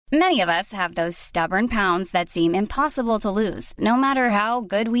Many of us have those stubborn pounds that seem impossible to lose, no matter how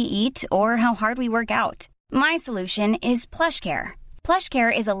good we eat or how hard we work out. My solution is PlushCare.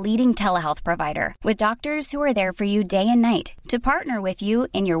 PlushCare is a leading telehealth provider with doctors who are there for you day and night to partner with you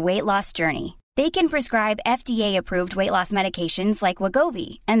in your weight loss journey. They can prescribe FDA-approved weight loss medications like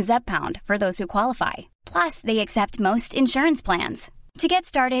Wegovy and Zepbound for those who qualify. Plus, they accept most insurance plans. To get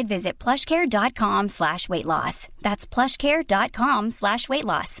started, visit plushcare.com/weightloss. That's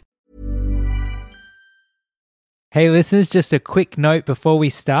plushcare.com/weightloss. Hey listeners, just a quick note before we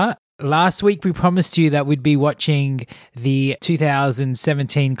start. Last week we promised you that we'd be watching the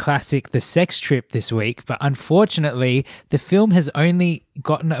 2017 classic The Sex Trip this week, but unfortunately the film has only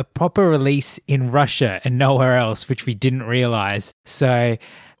gotten a proper release in Russia and nowhere else, which we didn't realize. So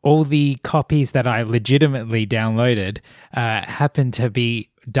all the copies that I legitimately downloaded happened to be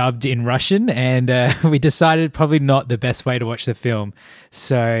dubbed in Russian, and we decided probably not the best way to watch the film.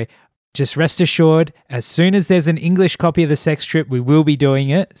 So just rest assured, as soon as there's an English copy of The Sex Trip, we will be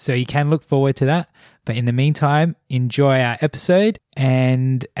doing it, so you can look forward to that. But in the meantime, enjoy our episode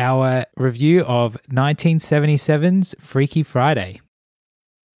and our review of 1977's Freaky Friday.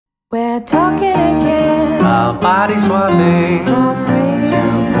 We're talking again. Our body swapping. From rich, to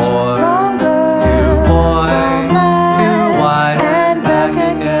poor, from good, to boy, from bad, to wide, and back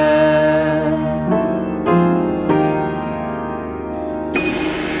again.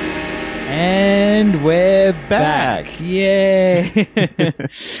 And we're back. Yeah.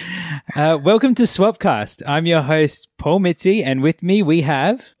 Welcome to Swapcast. I'm your host, Paul Mitzi, and with me we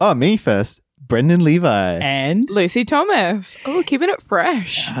have... Oh, me first. Brendan Levi. And... Lucy Thomas. Oh, keeping it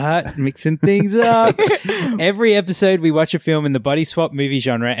fresh. Mixing things up. Every episode we watch a film in the body swap movie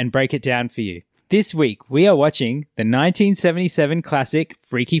genre and break it down for you. This week we are watching the 1977 classic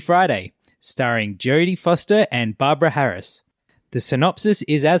Freaky Friday, starring Jodie Foster and Barbara Harris. The synopsis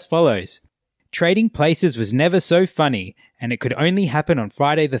is as follows. Trading places was never so funny, and it could only happen on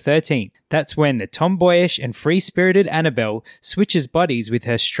Friday the 13th. That's when the tomboyish and free-spirited Annabelle switches bodies with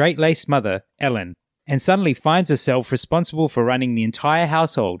her straight-laced mother, Ellen, and suddenly finds herself responsible for running the entire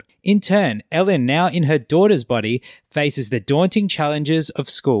household. In turn, Ellen, now in her daughter's body, faces the daunting challenges of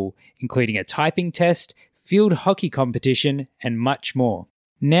school, including a typing test, field hockey competition, and much more.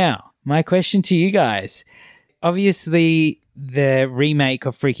 Now, my question to you guys. Obviously, the remake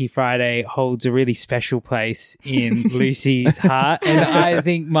of Freaky Friday holds a really special place in Lucy's heart, and I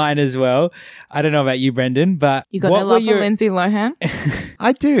think mine as well. I don't know about you, Brendan, but You got no love for Lindsay Lohan?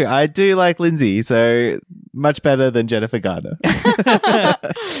 I do like Lindsay, so much better than Jennifer Garner.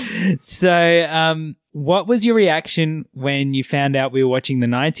 So, what was your reaction when you found out we were watching the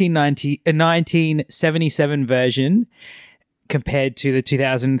 1977 version compared to the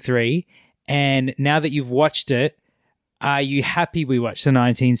 2003? And now that you've watched it, are you happy we watched the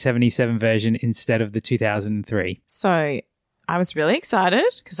 1977 version instead of the 2003? So I was really excited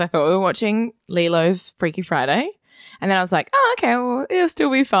because I thought we were watching Lilo's Freaky Friday. And then I was like, oh, okay, well, it'll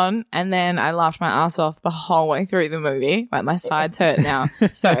still be fun. And then I laughed my ass off the whole way through the movie. Like, my sides hurt now.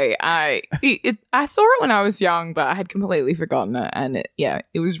 So I saw it when I was young, but I had completely forgotten it. And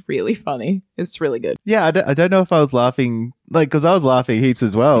it was really funny. It's really good. Yeah, I don't know if I was laughing, like, because I was laughing heaps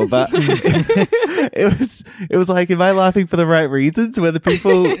as well, but it was like, am I laughing for the right reasons? Were the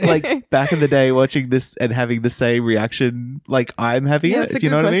people, like, back in the day watching this and having the same reaction like I'm having That's it? a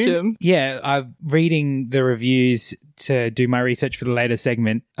You know good what question. I mean? Yeah, I'm reading the reviews to do my research for the later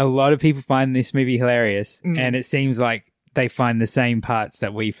segment. A lot of people find this movie hilarious, and it seems like they find the same parts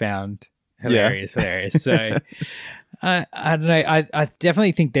that we found hilarious. So I don't know. I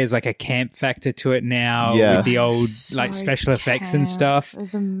definitely think there's like a camp factor to it now with the old like special effects and stuff.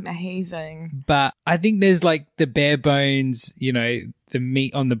 It's amazing. But I think there's like the bare bones, you know, the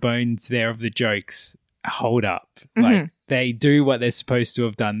meat on the bones there of the jokes hold up. Like they do what they're supposed to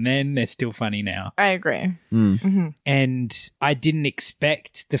have done then. They're still funny now. I agree. And I didn't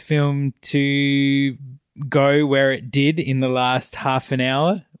expect the film to go where it did in the last half an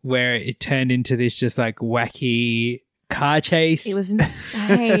hour, where it turned into this just like wacky car chase. It was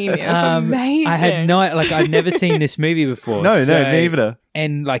insane. It was amazing. I had I'd never seen this movie before. No, neither.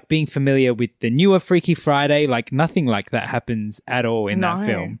 And like being familiar with the newer Freaky Friday, like nothing like that happens at all in that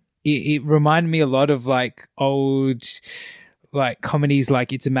film. It reminded me a lot of like old like comedies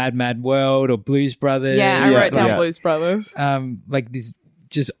like It's a Mad, Mad World or Blues Brothers. Yeah, I wrote down Blues Brothers. Like this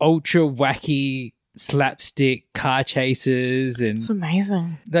just ultra wacky slapstick car chases, and it's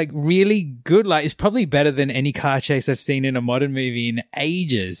amazing. Like really good. Like it's probably better than any car chase I've seen in a modern movie in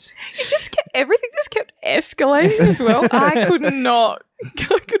ages. Everything just kept escalating as well. I could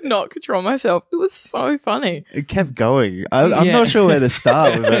not control myself. It was so funny. It kept going. I'm Yeah. not sure where to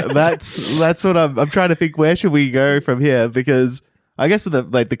start with it. That's what I'm trying to think. Where should we go from here? Because I guess with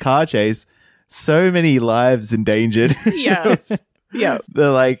the car chase, so many lives endangered. Yeah. Yeah.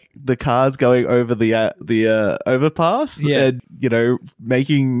 The cars going over the overpass, Yeah. and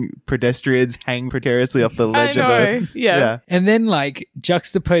making pedestrians hang precariously off the ledge I of know. the Yeah. And then like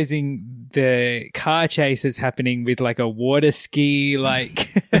juxtaposing the car chase that's happening with like a water ski,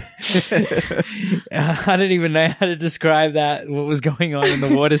 like I don't even know how to describe that. What was going on in the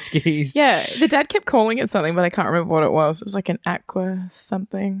water skis? Yeah. The dad kept calling it something, but I can't remember what it was. It was like an aqua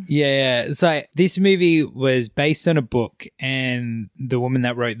something. Yeah. So this movie was based on a book, and the woman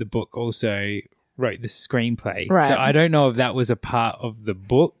that wrote the book also wrote the screenplay. Right. So I don't know if that was a part of the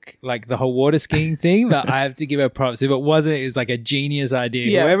book, like the whole water skiing thing, but I have to give her props. If it wasn't, it was like a genius idea.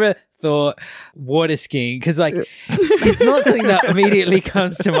 Yeah. Whoever thought water skiing, because like it's not something that immediately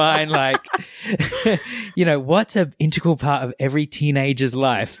comes to mind, like, what's an integral part of every teenager's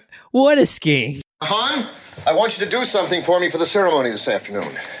life? Water skiing. Hon, I want you to do something for me for the ceremony this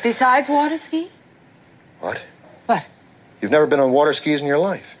afternoon. Besides water ski? What? What? You've never been on water skis in your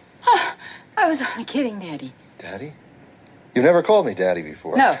life? I was only kidding, Daddy. Daddy? You've never called me Daddy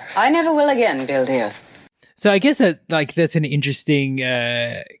before. No, I never will again, Bill dear. So I guess that's an interesting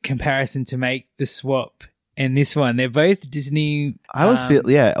comparison to make the swap and this one. They're both Disney. I always feel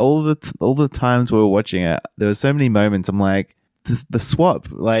all the times we were watching it, there were so many moments. I'm like, the swap,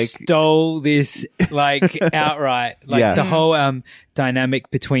 like stole this like outright. Like Yeah. the whole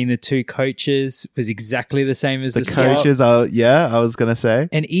dynamic between the two coaches was exactly the same as the the swap. coaches are. Yeah, I was gonna say.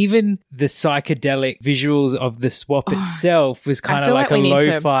 And even the psychedelic visuals of the swap itself was kind of feel like like a we need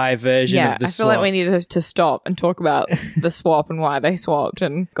to- lo-fi version Yeah, of the I swap. feel like we need to stop and talk about the swap and why they swapped.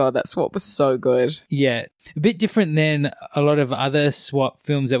 And God, that swap was so good. Yeah. A bit different than a lot of other swap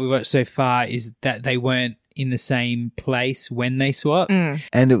films that we watched so far is that they weren't in the same place when they swapped.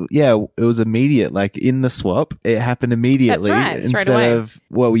 And it was immediate. Like in the swap, it happened immediately That's right, straight instead away. of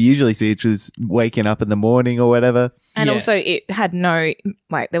what we usually see, which was waking up in the morning or whatever. And Yeah. also, it had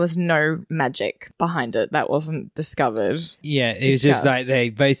there was no magic behind it. That wasn't discovered. Yeah, it was just like Discussed. they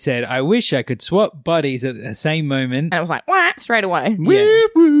both said, I wish I could swap bodies at the same moment. And it was like, wah, straight away. Yeah.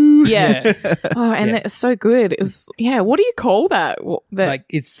 Woo! Yeah. Oh, and Yeah. it's so good. It was, what do you call that? Like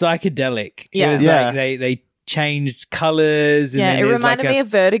it's psychedelic. Yeah. It was Yeah. like they changed colors. And yeah, then it there's reminded like me of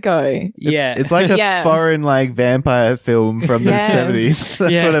Vertigo. Yeah. It's like a Yeah. foreign vampire film from the Yes. 70s.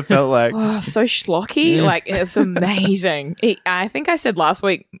 That's Yeah. what it felt like. Oh, so schlocky. Like, it's amazing. I think I said last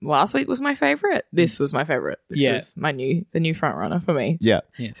week was my favorite. This was my favorite. This Yeah. was the new front runner for me. Yeah.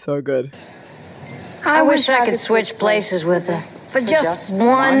 So good. I wish I could switch places with her for just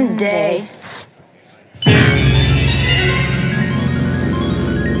one day.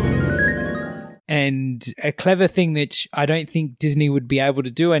 And a clever thing that I don't think Disney would be able to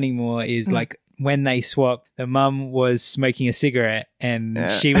do anymore is like when they swap, the mum was smoking a cigarette and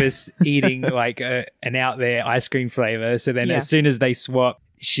she was eating like an out there ice cream flavor. So then Yeah. as soon as they swap,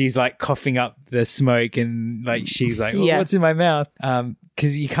 she's like coughing up the smoke and like she's like, well, Yeah. what's in my mouth?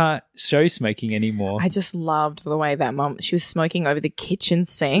 Because you can't show smoking anymore. I just loved the way that mum, she was smoking over the kitchen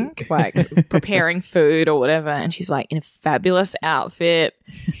sink, like preparing food or whatever. And she's like in a fabulous outfit.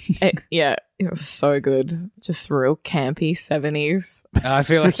 It was so good. Just real campy 70s. I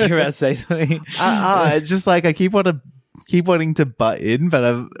feel like you're about to say something. It's just like I keep wanting to butt in, but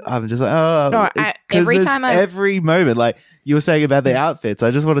I'm just like, No, 'cause every there's time every moment, like you were saying about the outfits, I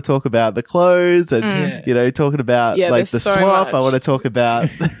just want to talk about the clothes and talking about Yeah, like there's the so swap. I much. want to talk about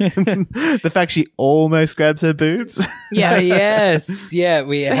the fact she almost grabs her boobs. Yeah. Yes. Yeah.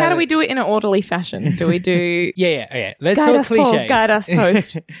 So how do we do it in an orderly fashion? Do we do Yeah. Okay. Let's guide talk us, Paul, cliches. guide us,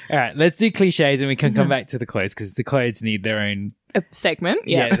 host All right. Let's do cliches and we can come back to the clothes because the clothes need their own. a segment?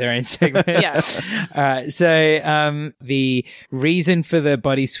 Their own segment. Yeah. All right. So, the reason for the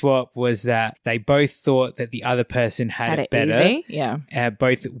body swap was that they both thought that the other person had it better. easy. Yeah.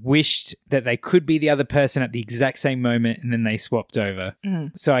 Both wished that they could be the other person at the exact same moment, and then they swapped over.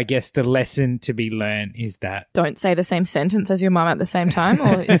 So, I guess the lesson to be learned is that. Don't say the same sentence as your mum at the same time,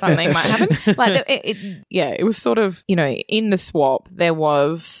 or something might happen. Like, it was sort of, in the swap, there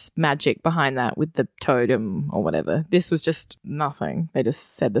was magic behind that with the totem or whatever. This was just nothing. They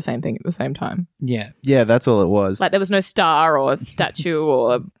just said the same thing at the same time. Yeah. Yeah, that's all it was. Like, there was no star or statue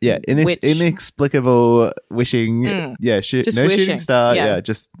or Yeah, witch. inexplicable wishing. Yeah, Just no wishing. shooting star. Yeah. Yeah,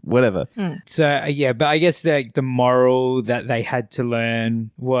 just whatever. So, but I guess the moral that they had to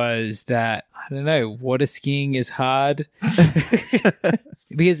learn was that, I don't know, water skiing is hard.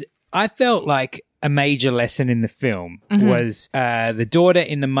 Because I felt like a major lesson in the film was the daughter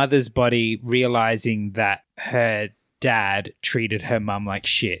in the mother's body realizing that her dad treated her mum like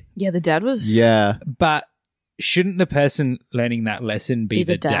shit. Yeah, the dad was... Yeah. But shouldn't the person learning that lesson be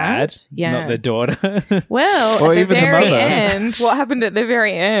the dad? Yeah. Not the daughter? Well, Or at the even the very mother. end, what happened at the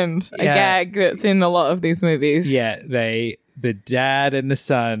very end? A Yeah. gag that's in a lot of these movies. Yeah, the dad and the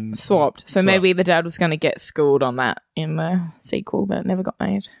son Swapped. So Swapped. maybe the dad was going to get schooled on that in the sequel that never got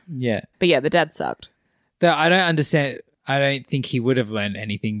made. Yeah. But yeah, the dad sucked. Though I don't understand. I don't think he would have learned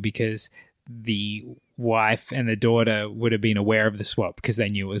anything because the wife and the daughter would have been aware of the swap because they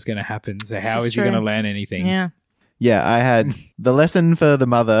knew it was going to happen. So how is is he going to true. learn anything? Yeah. Yeah, I had the lesson for the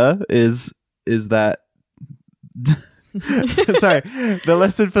mother is that sorry, the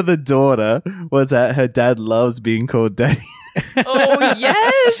lesson for the daughter was that her dad loves being called daddy. Oh,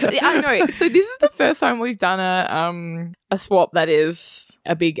 yes. I know. So this is the first time we've done a swap that is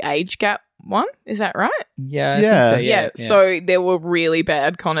a big age gap one. Is that right? Yeah. I Yeah. think so, Yeah. So there were really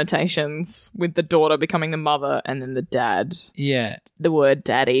bad connotations with the daughter becoming the mother and then the dad. yeah. The word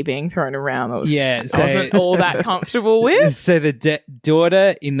daddy being thrown around. I was, Yeah, I so- wasn't all that comfortable with. So the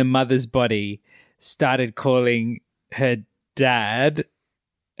daughter in the mother's body started calling her dad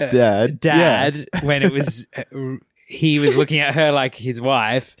Dad. when it was he was looking at her like his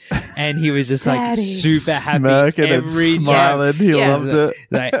wife, and he was just like Daddy. super happy Smirking every and time. smiling. He Yeah. loved it.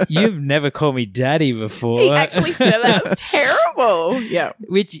 Like, you've never called me daddy before. He actually said that. It's terrible. Yeah.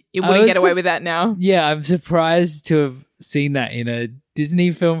 Which You I wouldn't was get away with that now. Yeah, I'm surprised to have seen that in a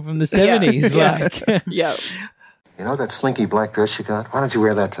Disney film from the 70s. Yeah. Like, Yeah. You know that slinky black dress you got? Why don't you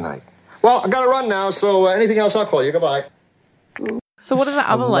wear that tonight? Well, I gotta run now, so anything else, I'll call you. Goodbye. So what are the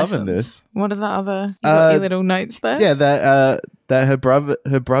other I'm loving lessons? this. What are the other? You got your little notes there? Yeah, that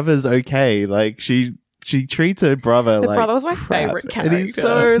her brother's okay. Like she treats her brother The like brother was my crap, favourite and character. he's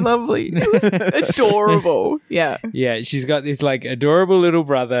so lovely. Adorable. Yeah. yeah, she's got this like adorable little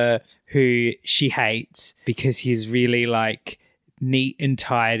brother who she hates because he's really like neat and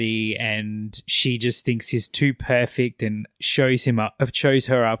tidy, and she just thinks he's too perfect and shows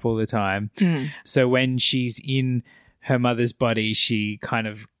her up all the time. So when she's in her mother's body, she kind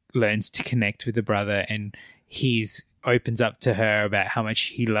of learns to connect with the brother, and he's opens up to her about how much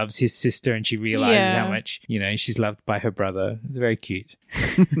he loves his sister, and she realizes Yeah. how much, she's loved by her brother. It's very cute.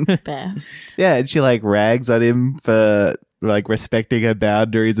 Best. Yeah, and she like rags on him for like respecting her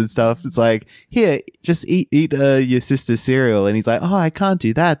boundaries and stuff. It's like, here, just eat your sister's cereal, and he's like, oh, I can't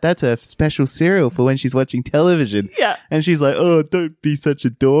do that. That's a special cereal for when she's watching television. Yeah. And she's like, oh, don't be such a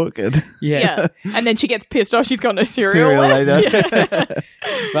dork. And Yeah. And then she gets pissed off she's got no cereal left. later.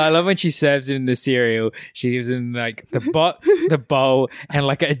 But I love when she serves him the cereal. She gives him like the box, the bowl, and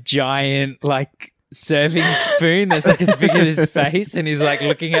like a giant like serving spoon that's like as big as his face, and he's like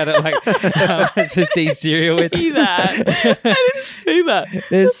looking at it like, how am I supposed to eat cereal with? See that? I didn't see that.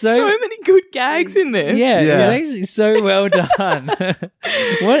 There's so- so many good gags in this. Yeah, Yeah. it's actually so well done.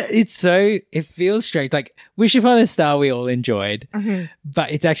 It feels strange. Like Wish Upon a Star we all enjoyed,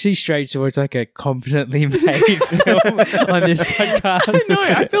 but it's actually strange to watch like a competently made film on this podcast. No,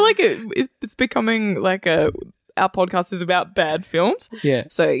 I feel like it's becoming like our podcast is about bad films. Yeah.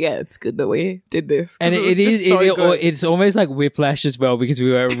 So yeah, it's good that we did this. 'cause And was just so good. it's almost like Whiplash as well, because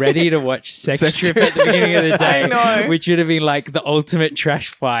we were ready to watch Sex Trip at the beginning of the day, I know. which would have been like the ultimate trash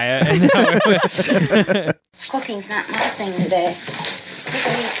fire. And now we're Cooking's not my thing today. You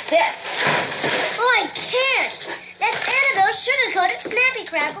can eat this. Oh, I can't. That's Annabelle's sugar-coated Snappy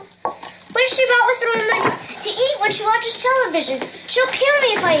Crackle. What if she brought with some money to eat when she watches television? She'll kill me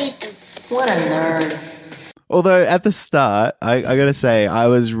if I eat them. What a nerd. Although at the start, I gotta say, I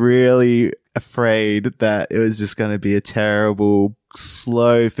was really afraid that it was just going to be a terrible,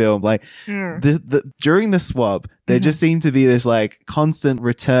 slow film. Like during the swap, there just seemed to be this like constant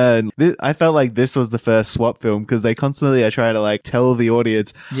return. I felt like this was the first swap film because they constantly are trying to like tell the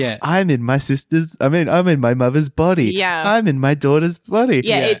audience, Yeah. I'm in my my mother's body. Yeah. I'm in my daughter's body.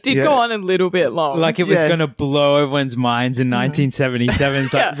 yeah, it did go on a little bit long. like it was Yeah. going to blow everyone's minds in 1977.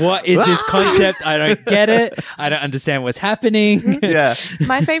 It's like, Yeah. what is this concept? I don't get it. I don't understand what's happening. Yeah.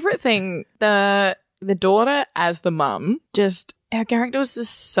 My favorite thing, the daughter as the mum, just her character was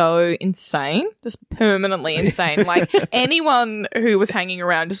just so insane, just permanently insane. Like anyone who was hanging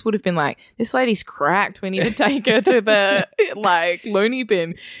around just would have been like, this lady's cracked. We need to take her to the like loony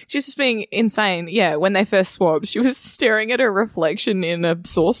bin. She's just being insane. Yeah, when they first swapped, she was staring at her reflection in a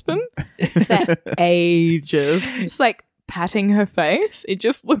saucepan for ages. It's like patting her face. It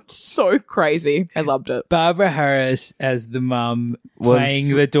just looked so crazy. I loved it. Barbara Harris as the mum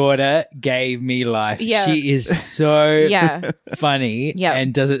playing the daughter gave me life. Yeah. She is so Yeah. funny Yeah.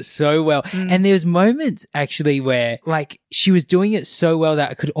 and does it so well. And there's moments actually where like she was doing it so well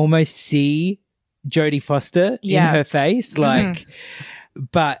that I could almost see Jodie Foster in her face. Like,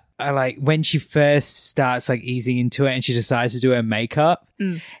 but I like when she first starts like easing into it and she decides to do her makeup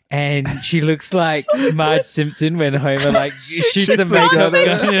and she looks like Marge Simpson when Homer like shoots the makeup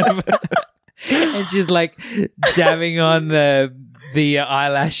gun and she's like dabbing on the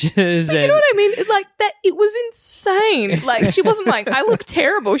eyelashes and You know what I mean? Like that, it was insane. Like she wasn't like, I look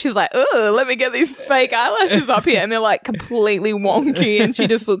terrible. She's like, oh, let me get these fake eyelashes up here. And they're like completely wonky and she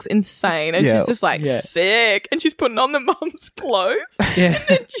just looks insane. And she's just like sick. And she's putting on the mum's clothes. Yeah. And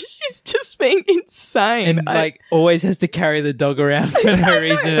then she's just being insane. and like always has to carry the dog around for no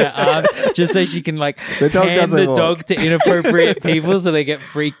reason in her arm just so she can like The dog hand doesn't the walk. dog to inappropriate people so they get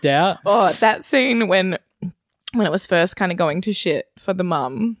freaked out. Oh, that scene when it was first kind of going to shit for the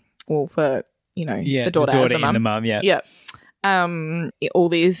mum, or for, you know, Yeah, the daughter as the and mum. the mum, yeah. Yeah. All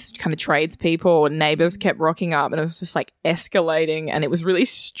these kind of tradespeople and neighbors kept rocking up and it was just like escalating and it was really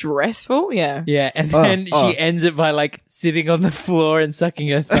stressful. Yeah. Yeah, and then she ends it by like sitting on the floor and sucking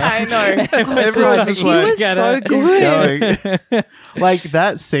her thumb. I know. Everyone's just She like, was so keeps good. going. Like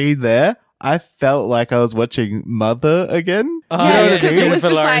that scene there, I felt like I was watching Mother again. Oh, Yes, know what I because mean? it was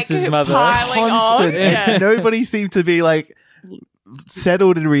Jennifer just like Lawrence's mother. piling on. Constant. Yeah. Nobody seemed to be like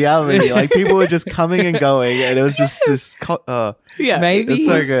settled in reality. Like people were just coming and going, and it was just this. Yeah. Maybe It's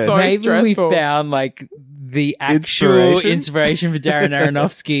so good. So maybe stressful. we found like the actual Inspiration? inspiration for Darren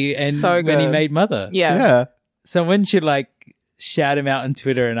Aronofsky and So when he good. made Mother. Yeah. Yeah. Someone should like shout him out on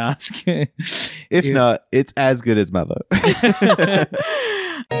Twitter and ask. If not, it's as good as Mother.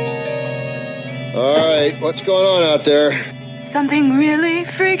 All right, what's going on out there? Something really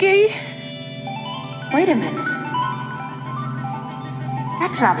freaky? Wait a minute.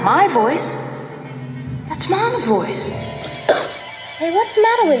 That's not my voice. That's Mom's voice. Hey, what's the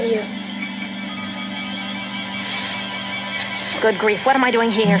matter with you? Good grief, what am I doing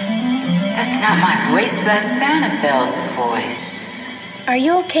here? That's not my voice. That's Annabelle's voice. Are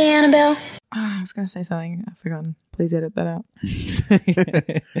you okay, Annabelle? I was going to say something. I've forgotten. Please edit that out.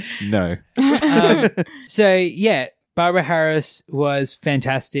 No. So yeah, Barbara Harris was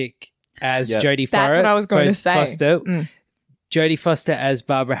fantastic as Yep. Jodie Foster. That's what I was going to say. Foster. Mm. Jodie Foster as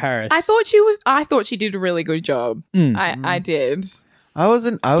Barbara Harris. I thought she did a really good job. I did. I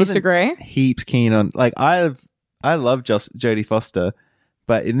wasn't Disagree? heaps keen on like I love Jodie Foster,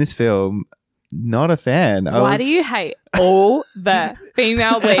 but in this film, not a fan. Why do you hate all the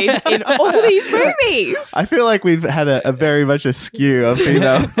female leads in all these movies? I feel like we've had a very much a skew of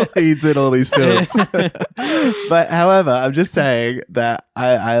female leads in all these films. But however, I'm just saying that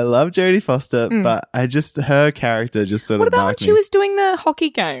I love Jodie Foster, but her character just sort What of about when marked she me. was doing the hockey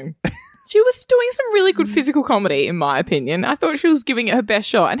game? She was doing some really good physical comedy, in my opinion. I thought she was giving it her best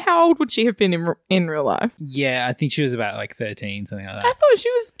shot. And how old would she have been in real life? Yeah, I think she was about like 13, something like that. I thought she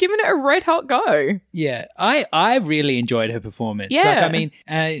was giving it a red hot go. Yeah, I really enjoyed her performance. Yeah. Like, I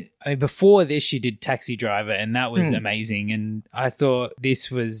mean, before this, she did Taxi Driver, and that was amazing. And I thought this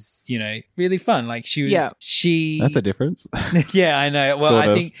was, really fun. Like she, That's a difference. yeah, I know. Well, Sort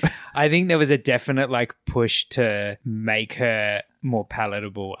of. I think there was a definite like push to make her more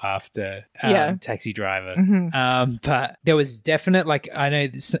palatable after Taxi Driver. But there was definite like I know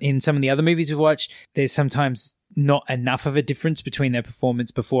in some of the other movies we watched, there's sometimes not enough of a difference between their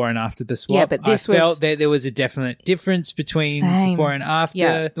performance before and after the swap. Yeah, but this I was- felt that there was a definite difference between Same. before and after.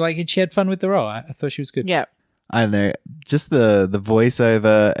 Yeah. Like, and she had fun with the role. I thought she was good. Yeah. I don't know, just the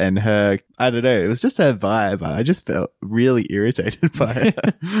voiceover and her, I don't know, it was just her vibe. I just felt really irritated by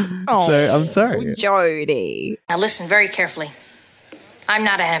it. So I'm sorry. Jodie. Now listen very carefully. I'm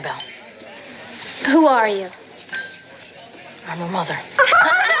not Annabelle. Who are you? I'm her mother.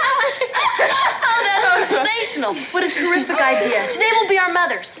 Oh, that's sensational. What a terrific idea. Today will be our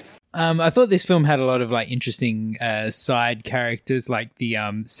mothers. I thought this film had a lot of like interesting side characters, like the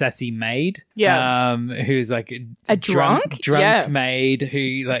sassy maid, who's like a drunk? drunk Yeah. maid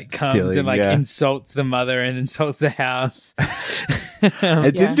who like comes Stealing, and like yeah. insults the mother and insults the house.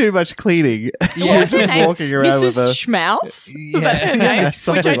 It didn't do much cleaning. She What was was her just name? walking around with Mrs. a Schmaus? Was that her Yeah, name? Which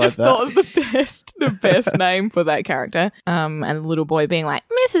something I like just that. thought was the best name for that character. And the little boy being like,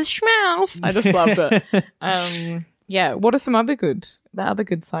 Mrs. Schmaus. I just loved it. Yeah, what are some other good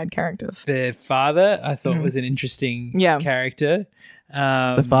side characters? The father, I thought, was an interesting Yeah. character.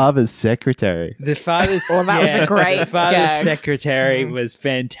 The father's secretary. The father's that was a great the father's gag. secretary was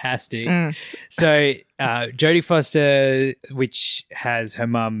fantastic. So Jodie Foster, which has her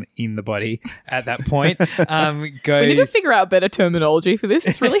mum in the body at that point, goes. We need to figure out better terminology for this.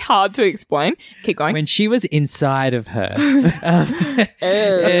 It's really hard to explain. Keep going. When she was inside of her,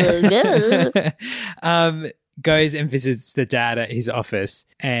 goes and visits the dad at his office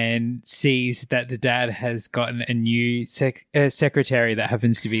and sees that the dad has gotten a new secretary that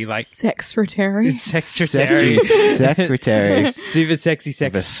happens to be like Secretary. secretary. Sexy secretary. Super sexy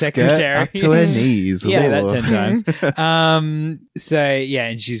With a skirt secretary. up to her knees. Say that Ooh. 10 times. So yeah,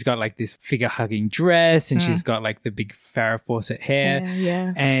 and she's got like this figure hugging dress and she's got like the big Farrah Fawcett hair.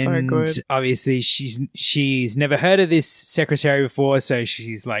 Yeah, And so good. obviously she's never heard of this secretary before, so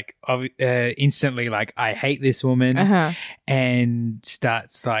she's like instantly like, I hate this woman, and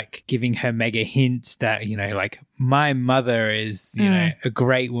starts like giving her mega hints that, you know, like my mother is, you know, a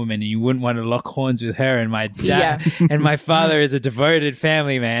great woman and you wouldn't want to lock horns with her, and my dad and my father is a devoted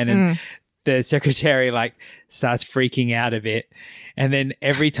family man. And the secretary like starts freaking out a bit. And then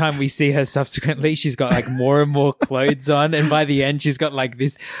every time we see her subsequently, she's got like more and more clothes on. And by the end, she's got like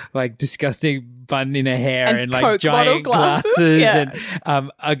this like disgusting bun in her hair and like Coke giant bottle glasses,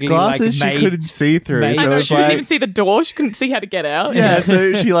 and ugly Glasses like she couldn't see through. maids. So I know, it's she didn't like, even see the door. She couldn't see how to get out. yeah,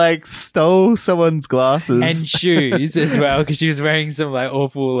 so she like stole someone's glasses and shoes as well, because she was wearing some like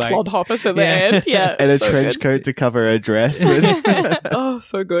awful like Clodhoppers at the Yeah. end. Yeah. and a so trench good. coat to cover her dress. And Oh,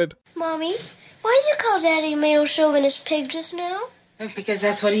 so good. Mommy, why did you call Daddy a male chauvinist pig just now? Because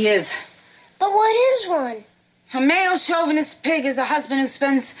that's what he is. But what is one? A male chauvinist pig is a husband who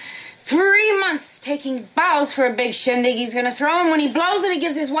spends 3 months taking bows for a big shindig he's gonna throw, and when he blows it, he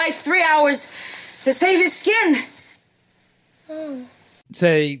gives his wife 3 hours to save his skin. So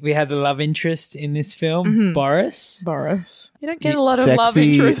we had the love interest in this film, Boris. Boris. You don't get a lot of love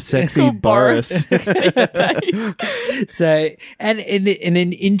sexy, interest. It's sexy called Boris. these days. So, and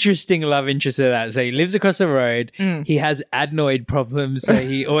an interesting love interest of that. So he lives across the road. He has adenoid problems, so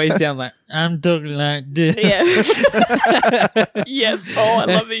he always sounds like, I'm talking like this. Yeah. Yes, Paul. I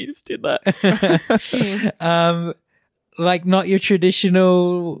love that you just did that. Like not your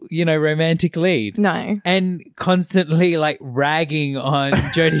traditional, you know, romantic lead. No. And constantly like ragging on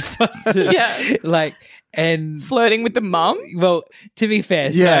Jodie Foster. Yeah. Like, and Flirting with the mum. well, to be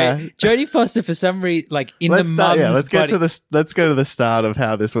fair, Yeah. so Jodie Foster for some reason, like in let's the start, mum's let's body, get to the let's go to the start of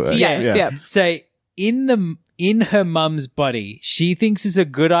how this works. Yes, yeah. So in her mum's body, she thinks it's a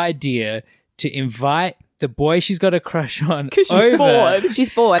good idea to invite the boy she's got a crush on Because she's over. bored. She's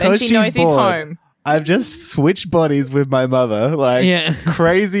bored and 'Cause she she's knows he's bored. home. I've just switched bodies with my mother, like Yeah.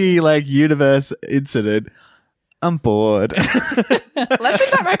 crazy, like universe incident. I'm bored. Let's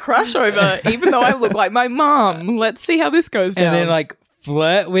invite my crush over, even though I look like my mum. Let's see how this goes down. And then like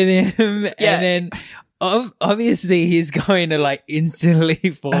flirt with him, Yeah. and then obviously he's going to like instantly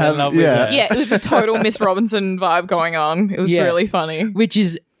fall in love with yeah. her. yeah, it was a total Miss Robinson vibe going on. It was Yeah. really funny. Which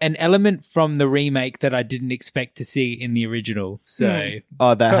is an element from the remake that I didn't expect to see in the original. So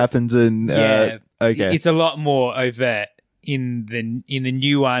Oh, that happens in. yeah, Okay. it's a lot more overt in the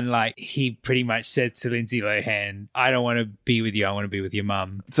new one. Like he pretty much says to Lindsay Lohan, "I don't want to be with you. I want to be with your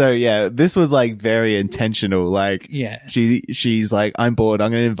mum." So yeah, this was like very intentional. Like, Yeah. she's like, I'm bored. I'm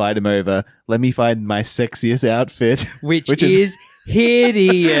going to invite him over. Let me find my sexiest outfit, Which is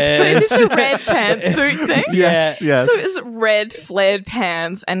hideous. So is this a red pantsuit thing? yes, yes. So it's red flared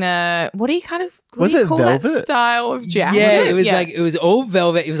pants and what do you kind of what Was do you it call that velvet? style of jacket? Yeah, it was like it was all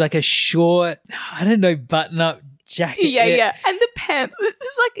velvet. It was like a short, I don't know, button-up jacket. yeah. And the pants, it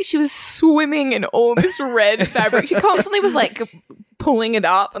was like she was swimming in all this red fabric. She constantly was like pulling it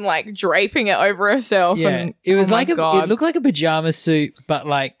up and like draping it over herself. Yeah, And, it was oh my like God. it looked like a pajama suit, but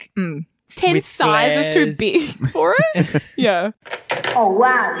like 10 with sizes too flares. big for it. Yeah. Oh,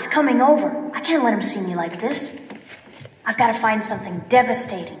 wow, he's coming over. I can't let him see me like this. I've got to find something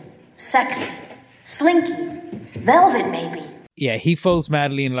devastating, sexy, slinky, velvet maybe. yeah, he falls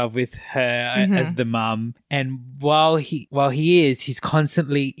madly in love with her as the mum, and while he is, he's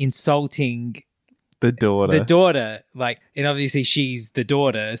constantly insulting the daughter. the daughter. Like, and obviously she's the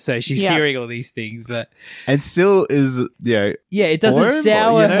daughter, so she's Yeah. hearing all these things, but and still is, yeah, it doesn't Warm,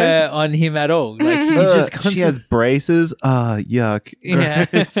 sour you know? her on him at all. Like he's just she has braces. Yuck. yeah.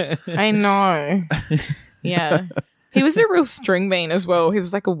 I know. Yeah. He was a real string bean as well. He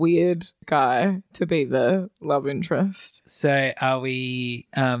was like a weird guy to be the love interest. So are we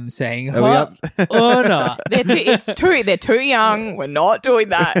saying Are we hot or not? They're too young. We're not doing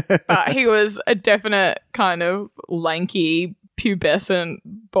that. But he was a definite kind of lanky, pubescent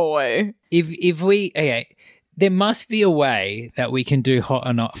boy. If we there must be a way that we can do hot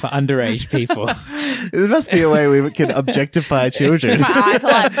or not for underage people. There must be a way we can objectify children. My eyes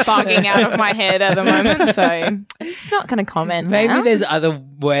are like bugging out of my head at the moment, so it's not going to comment. Maybe now. there's other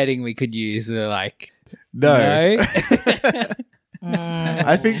wording we could use, like No. no?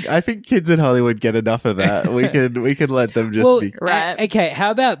 I think kids in Hollywood get enough of that. We can let them just Well, be. Right. Okay, how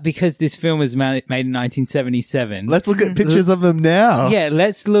about because this film was made in 1977? Let's look at pictures of them now. Yeah,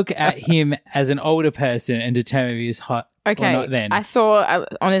 let's look at him as an older person and determine if he's hot or Okay, not then. I saw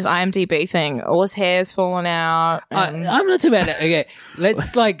on his IMDb thing, all his hair's fallen out. and- I'm not talking about that. Okay,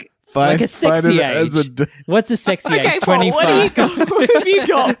 let's like Find- a sexy find it as age. a What's a sexy Okay, age? Paul, 25. what have you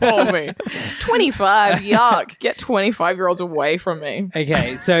got for me? 25, yuck. Get 25-year-olds away from me.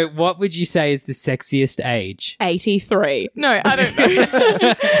 Okay, so what would you say is the sexiest age? 83. No, I don't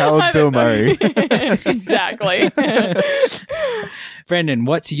know. How old's Bill Murray? Exactly. Brendan,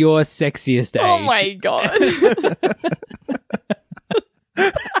 what's your sexiest age? Oh my God.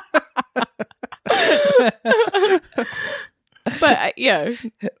 But yeah,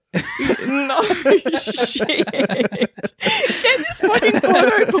 no shit. Get this fucking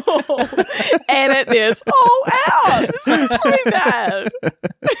photo, Paul. Edit this all out. This is so bad.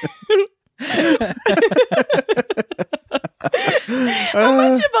 How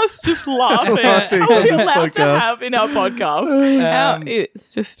much of us just laughing Laughing are we on this allowed to podcast. have in our podcast?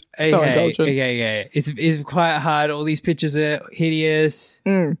 It's just so indulgent. Okay. It's quite hard. All these pictures are hideous.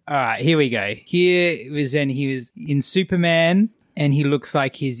 Mm. All right, here we go. Here was when he was in Superman, and he looks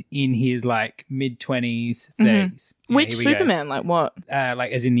like he's in his like mid-20s, 30s. Yeah, Which here we go. Superman? Like what?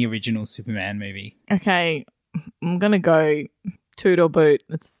 Like as in the original Superman movie. Okay, I'm gonna go toot or boot.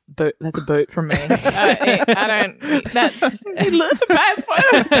 That's a boot from me. I don't. That's a bad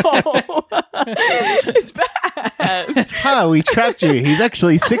photo, Paul. It's bad. Ha, we trapped you. He's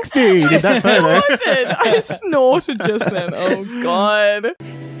actually 16 in that photo. I snorted just then. Oh God.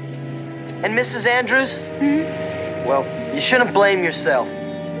 And Mrs. Andrews? Well, you shouldn't blame yourself.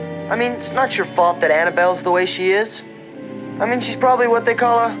 I mean, it's not your fault that Annabelle's the way she is. I mean, she's probably what they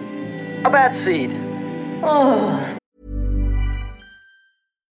call a bad seed. Oh.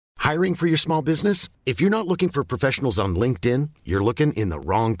 Hiring for your small business? If you're not looking for professionals on LinkedIn, you're looking in the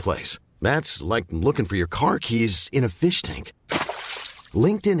wrong place. That's like looking for your car keys in a fish tank.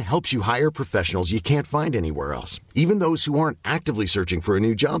 LinkedIn helps you hire professionals you can't find anywhere else, even those who aren't actively searching for a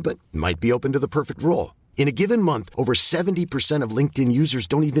new job but might be open to the perfect role. In a given month, over 70% of LinkedIn users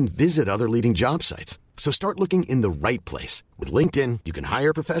don't even visit other leading job sites. So start looking in the right place. With LinkedIn, you can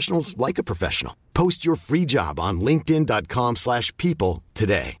hire professionals like a professional. Post your free job on linkedin.com/people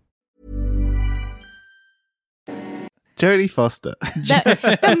today. Jodie Foster.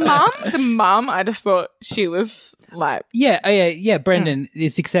 The mum, I just thought she was like, Yeah, Brendan.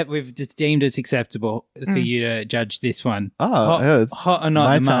 It's we've just deemed it's acceptable for you to judge this one. It's hot or not?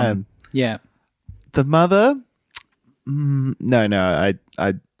 my the mum. time. Yeah. The mother? No.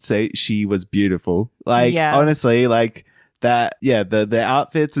 I'd say she was beautiful. Like, Yeah. honestly, like that, yeah, the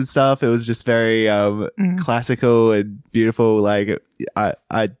outfits and stuff, it was just very classical and beautiful. Like,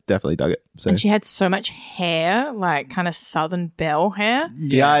 I definitely dug it. So and she had so much hair, like kind of Southern Belle hair.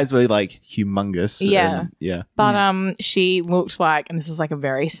 the eyes were like humongous. Yeah. and, yeah. But she looked like, and this is like a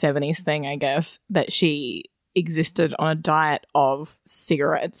very 70s thing, I guess, that she existed on a diet of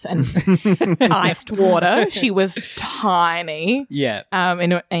cigarettes and iced water. She was tiny. Yeah.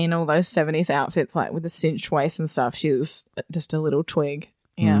 In all those 70s outfits, like with the cinched waist and stuff, she was just a little twig.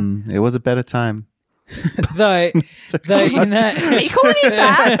 Yeah. It was a better time. Though in that, Are you calling me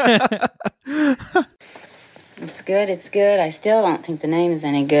fat? It's good, it's good. I still don't think the name is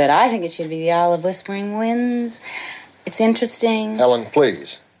any good. I think it should be the Isle of Whispering Winds. It's interesting. Ellen,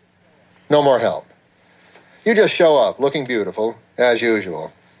 please. No more help. You just show up looking beautiful, as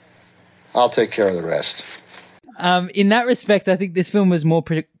usual. I'll take care of the rest. in that respect, I think this film was more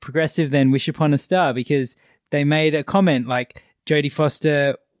progressive than Wish Upon a Star because they made a comment like Jodie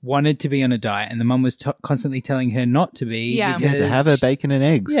Foster wanted to be on a diet and the mum was constantly telling her not to be. Yeah. Yeah, to have her bacon and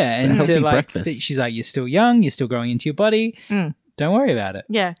eggs. Yeah, and healthy to like, breakfast. she's like, you're still young, you're still growing into your body. Don't worry about it.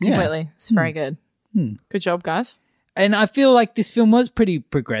 Yeah, completely. It's very good. Good job, guys. And I feel like this film was pretty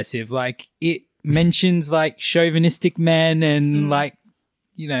progressive. Like it mentions like chauvinistic men and like,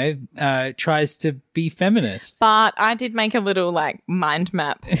 you know, tries to be feminist. But I did make a little like mind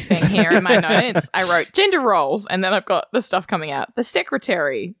map thing here in my notes. I wrote gender roles and then I've got the stuff coming out. The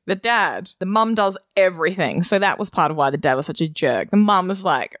secretary, the dad, the mum does everything. So that was part of why the dad was such a jerk. The mum was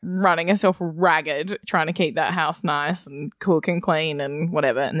like running herself ragged, trying to keep that house nice and cook and clean and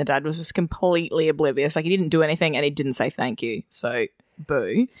whatever. And the dad was just completely oblivious. Like he didn't do anything and he didn't say thank you. So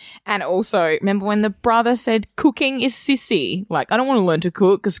boo. And also, remember when the brother said cooking is sissy? Like, I don't want to learn to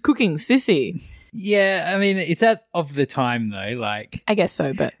cook because cooking's sissy. Yeah, I mean, it's that of the time though. Like, I guess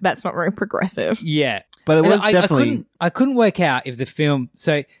so, but that's not very progressive. yeah, But it And was definitely. I couldn't work out if the film.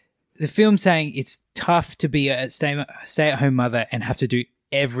 So the film saying it's tough to be a stay-at-home mother and have to do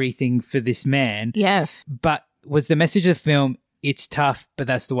everything for this man. Yes. But was the message of the film, it's tough, but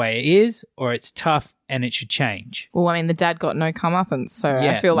that's the way it is, or it's tough and it should change? Well, I mean, the dad got no comeuppance, so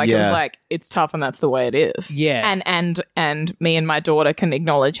Yeah. I feel like it was Yeah. like, it's tough and that's the way it is. Yeah. And me and my daughter can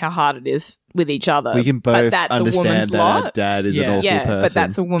acknowledge how hard it is with each other. We can but both that's a understand woman's that our lot. dad is Yeah. an awful Yeah, person. but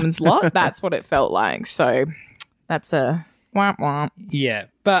that's a woman's lot. That's what it felt like. So that's a womp womp. Yeah.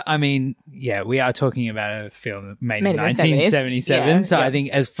 But I mean, yeah, we are talking about a film made in Made in the 1977. 70s. So Yeah. I think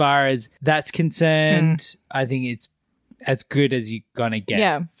as far as that's concerned, I think it's as good as you're going to get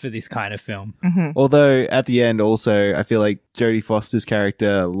Yeah. for this kind of film. Although at the end, also, I feel like Jodie Foster's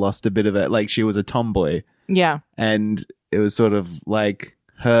character lost a bit of it. Like she was a tomboy, Yeah. and it was sort of like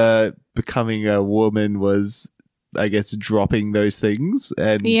her becoming a woman was, I guess, dropping those things.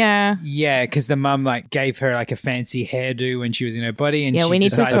 And Yeah. Yeah, because the mum like gave her like a fancy hairdo when she was in her body, and Yeah, she we need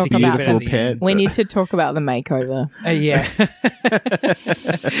to decided talk keep about it at beautiful the pet. end. We need to talk about the makeover. Yeah.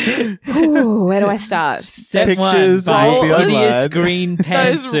 Ooh, where do I start? Step Pictures one, will buy be hideous online. green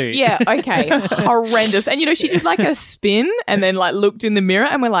pantsuit. Yeah, okay. Horrendous. And you know, she did like a spin and then like looked in the mirror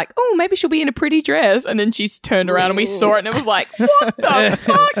and we're like, oh, maybe she'll be in a pretty dress. And then she's turned around and we saw it and it was like, what the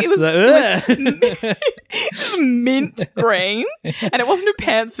fuck? It was it was mint green. And it wasn't a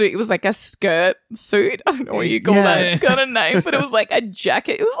pantsuit, it was like a skirt suit. I don't know what you call that. It's got a name, but it was like a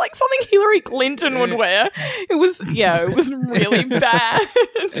jacket. It was like something Hillary Clinton would wear. It was really bad.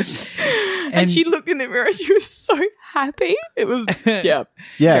 And she looked in the mirror, she was so happy. It was yeah,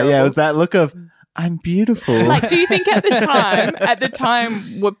 terrible. it was that look of I'm beautiful. Like, do you think at the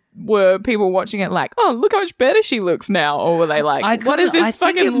time were people watching it like, oh, look how much better she looks now? Or were they like, what is this I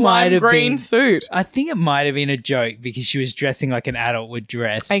think it fucking might lime have green been- suit? I think it might have been a joke because she was dressing like an adult would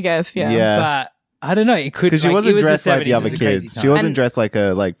dress. I guess, yeah. Yeah. But I don't know. It could Because she like, wasn't it was dressed like the 70s, other it was a crazy kids. time. She wasn't And- dressed like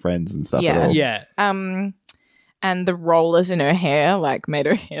her like friends and stuff Yeah. at all. Yeah. And the rollers in her hair like made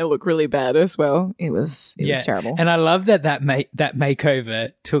her hair look really bad as well. It was terrible. And I love that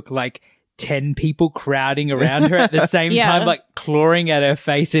makeover took like 10 people crowding around her at the same Yeah. time, like clawing at her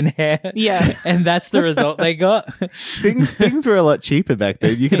face and hair. Yeah. And that's the result they got. Things were a lot cheaper back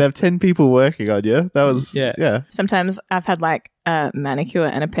then. You could have 10 people working on you. That was yeah. Sometimes I've had like a manicure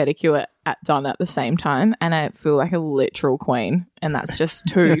and a pedicure done at the same time and I feel like a literal queen, and that's just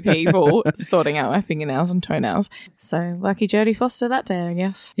two people sorting out my fingernails and toenails. So lucky Jodie Foster that day, I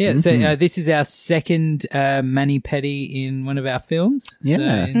guess. Yeah, so this is our second mani-pedi in one of our films.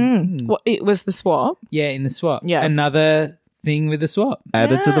 Yeah. So, What, it was the swap. yeah, in the swap. Yeah. Another thing with the swap.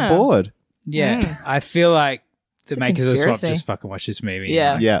 Added to the Yeah. board. Yeah. I feel like the It's a makers of the swap conspiracy. just fucking watch this movie.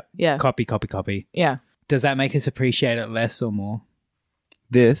 Yeah. and, Yeah. Yeah. Copy, copy, copy. Yeah. Does that make us appreciate it less or more?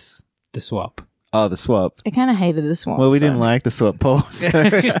 This. The swap. Oh, the swap. I kind of hated the swap. Well, we so- didn't like the swap, Paul. So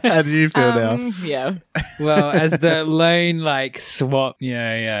how do you feel now? Yeah. Well, as the lone like swap,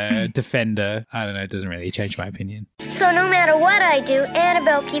 defender, I don't know. It doesn't really change my opinion. So no matter what I do,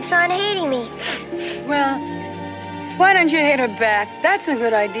 Annabelle keeps on hating me. Well, why don't you hit her back? That's a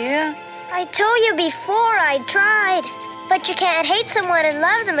good idea. I told you before I tried. But you can't hate someone and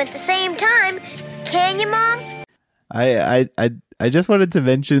love them at the same time, can you, Mom? I just wanted to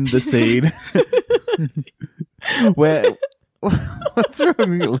mention the scene where what's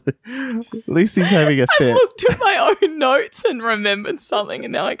wrong? Lucy's having a I fit. looked at my own notes and remembered something,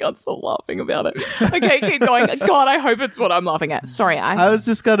 and now I can't stop laughing about it. Okay, keep going. God, I hope it's what I'm laughing at. Sorry, I was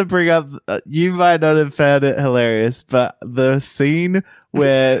just going to bring up, you might not have found it hilarious, but the scene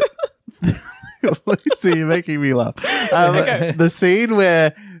where Lucy, you're making me laugh. The scene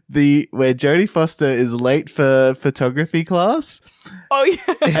where Jodie Foster is late for photography class. Oh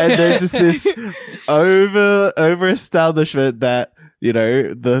yeah. And there's just this over establishment that, you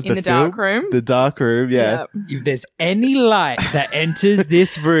know, the dark room? The dark room, yeah. If there's any light that enters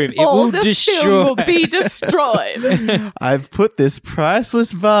this room, it All will the destroy. film will be destroyed. I've put this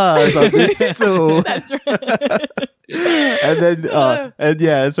priceless vase on this stool. That's right. And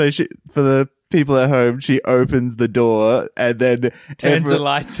then, so she, for the people at home, she opens the door and then Turns the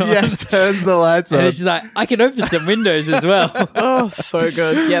lights on. Yeah, turns the lights on. And she's like, I can open some windows as well. Oh, so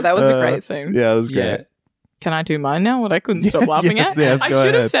good. Yeah, that was a great scene. Yeah, it was great. Yeah. Can I do mine now? What I couldn't stop laughing Yes, at? yes, I go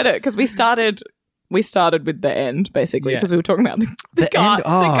should have ahead. said it because we started with the end basically Yeah. because we were talking about the car, end?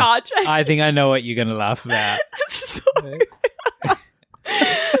 Oh. the car chase. I think I know what you're going to laugh about.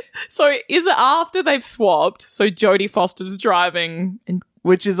 So is it after they've swapped? So Jodie Foster's driving and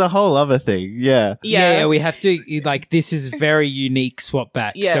Which is a whole other thing. Yeah. Yeah, we have to, like, this is very unique swap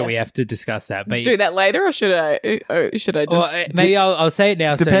back, Yeah. so we have to discuss that. But do that later, or should I? Should I just? Well, maybe I'll say it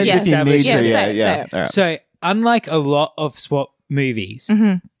now. Depends so if you need to. say Yeah, it, yeah. say it. All right. So, unlike a lot of swap movies,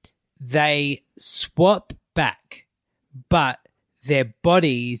 they swap back, but their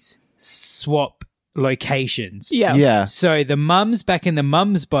bodies swap locations. Yeah. Yeah. So the mum's back in the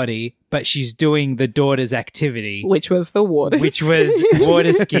mum's body, but she's doing the daughter's activity, Which was the water. which was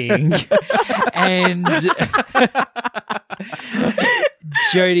water skiing. And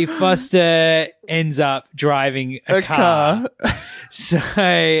Jodie Foster ends up driving a car. So,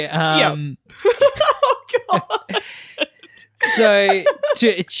 oh God. so to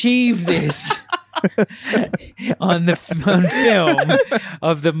achieve this on film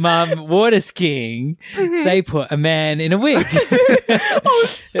of the mum water skiing, they put a man in a wig. Oh,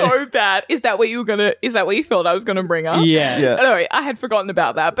 so bad. Is that what you thought I was gonna bring up? Yeah. Yeah. Anyway, I had forgotten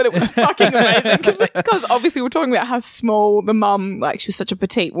about that, but it was fucking amazing because obviously we're talking about how small the mum, like she was such a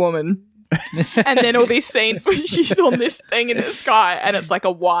petite woman. And then all these scenes where she's on this thing in the sky and it's like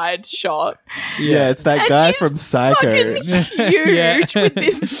a wide shot. Yeah, it's that And guy she's from Psycho. fucking huge with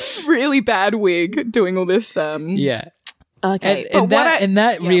this really bad wig doing all this. Yeah. Okay, And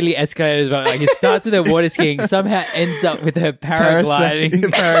that really escalated as well. Like it starts with her water skiing, somehow ends up with her paragliding.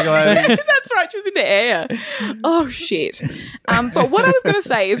 Paragliding. That's right, she was in the air. Oh shit! But what I was going to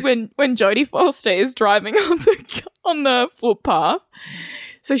say is when Jodie Foster is driving on the footpath,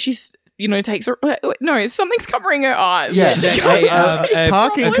 so she's takes her. No, something's covering her eyes. Yeah, So she a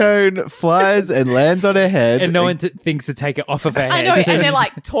parking cone flies and lands on her head. And no one thinks to take it off of her head. I know, So and they're she's-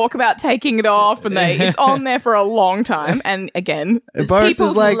 like talk about taking it off, and it's on there for a long time. And again, And Boris is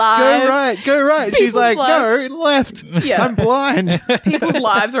people's like, lives, go right. She's people's like, lives- no, left. Yeah. I'm blind. people's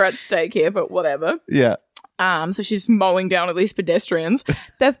lives are at stake here, but whatever. Yeah. So she's mowing down all these pedestrians.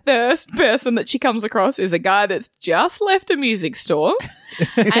 The first person that she comes across is a guy that's just left a music store.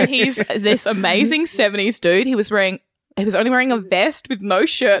 And he's this amazing 70s dude. He was only wearing a vest with no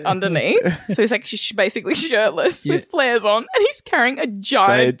shirt underneath. So he's like basically shirtless with flares on. And he's carrying a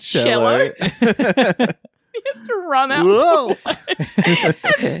giant cello. He has to run out. Whoa.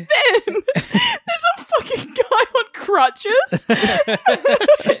 And then there's a fucking guy on crutches.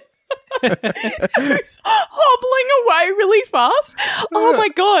 Who's hobbling away really fast. Oh my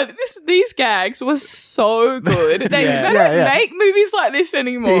god, these gags were so good. They don't make movies like this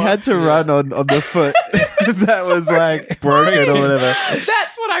anymore. He had to run on the foot that was like broken or whatever.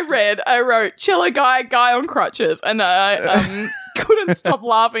 That's what I read. I wrote cello guy on crutches, and I couldn't stop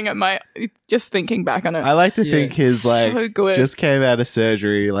laughing at just thinking back on it. I like to think his So good. just came out of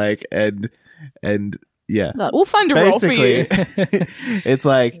surgery and yeah. Like, we'll find a role for you. It's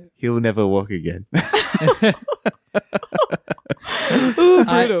like he'll never walk again. Ooh,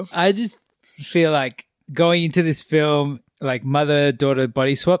 brutal. I just feel like going into this film, like mother-daughter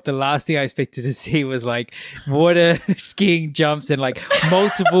body swap, the last thing I expected to see was like water skiing jumps and like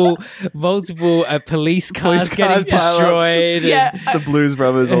multiple police cars getting pileups. destroyed. Yeah. The Blues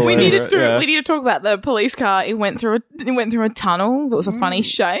Brothers all We over need it. to Yeah. we need to talk about the police car. It went through a tunnel that was a funny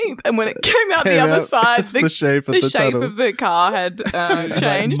shape, and when it came out the Came other out, side, that's the shape of the tunnel. of the car had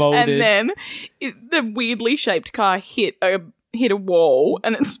changed, molded. and then the weirdly shaped car hit a wall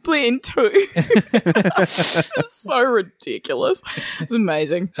and it split in two. It's so ridiculous. It's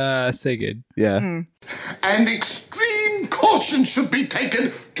amazing. So good. Yeah. And extreme caution should be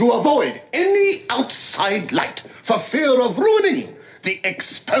taken to avoid any outside light for fear of ruining the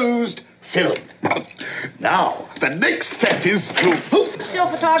exposed film. Now, the next step is to... Still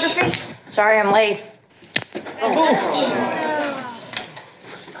photography? Sorry, I'm late.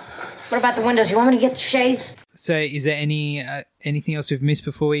 What about the windows? You want me to get the shades? So is there anything else we've missed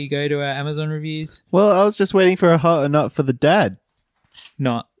before we go to our Amazon reviews? Well, I was just waiting for a hot or not for the dad.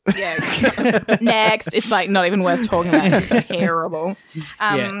 Not. Yeah. Next. It's like not even worth talking about. It's terrible.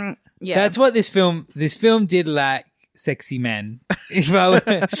 Yeah. That's what this film did lack sexy men.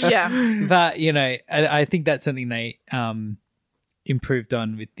 Yeah. But, I think that's something they improved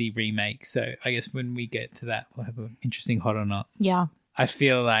on with the remake. So I guess when we get to that, we'll have an interesting hot or not. Yeah. I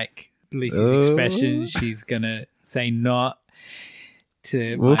feel like Lucy's expression, she's going to say not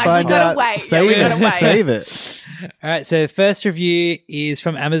to... We'll find gotta out. wait. Save Yeah, we gotta it. wait. Save it. All right, so the first review is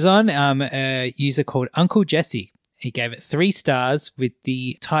from Amazon, a user called Uncle Jesse. He gave it 3 stars with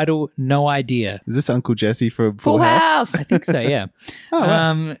the title No Idea. Is this Uncle Jesse from Full House. I think so, yeah. Oh,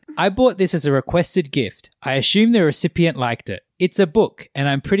 wow. I bought this as a requested gift. I assume the recipient liked it. It's a book, and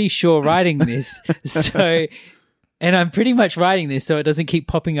I'm pretty sure writing this, so And I'm pretty much writing this so it doesn't keep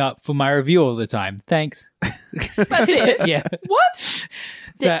popping up for my review all the time. Thanks. That's it? Yeah. What?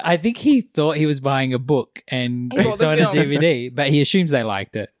 So I think he thought he was buying a book and He bought saw the it on film. DVD, but he assumes they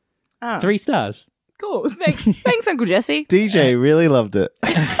liked it. Oh. 3 stars. Cool. Thanks, Uncle Jesse. DJ really loved it.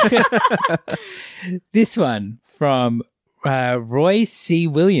 This one from Roy C.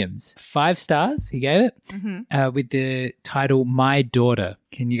 Williams. 5 stars, he gave it, with the title My Daughter.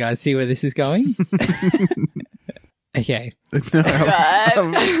 Can you guys see where this is going? Okay.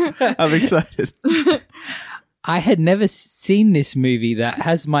 I'm excited. I had never seen this movie that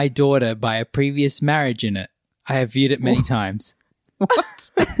has my daughter by a previous marriage in it. I have viewed it many times. What?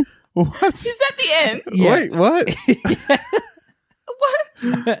 Is that the end? Yeah. Wait, what?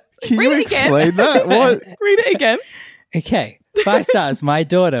 What? Can Read you it again. explain that? What? Read it again. Okay. 5 stars, My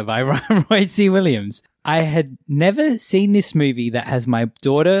Daughter by Roy C. Williams. I had never seen this movie that has my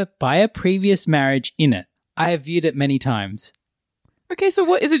daughter by a previous marriage in it. I have viewed it many times. Okay, so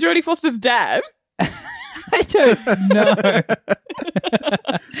what is it? Jodie Foster's dad? I don't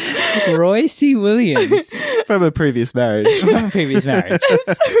know. Roy C. Williams. From a previous marriage. From a previous marriage.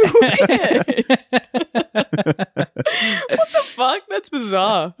 That's so weird. What the fuck? That's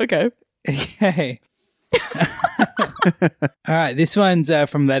bizarre. Okay. Okay. All right. This one's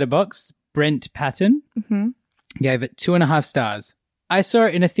from Letterboxd. Brent Patton gave it 2.5 stars. I saw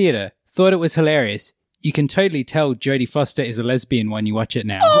it in a theater. Thought it was hilarious. You can totally tell Jodie Foster is a lesbian when you watch it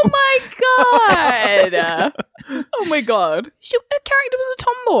now. Oh my god! Oh my god! Her character was a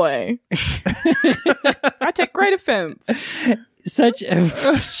tomboy. I take great offense. Such a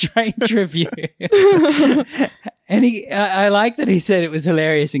strange review. And I like that he said it was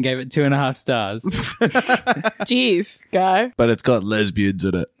hilarious and gave it 2.5 stars. Jeez, guy. But it's got lesbians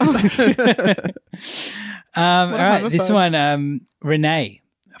in it. All right, this one, Renee.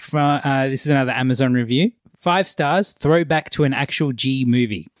 From this is another Amazon review. 5 stars, throwback to an actual G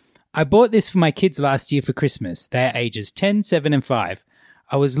movie. I bought this for my kids last year for Christmas. They are ages 10, 7, and 5.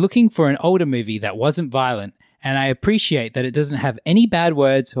 I was looking for an older movie that wasn't violent, and I appreciate that it doesn't have any bad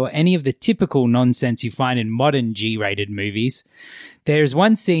words or any of the typical nonsense you find in modern G-rated movies. There is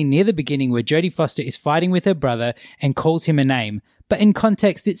one scene near the beginning where Jodie Foster is fighting with her brother and calls him a name, but in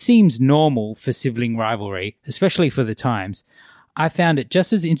context it seems normal for sibling rivalry, especially for the times. I found it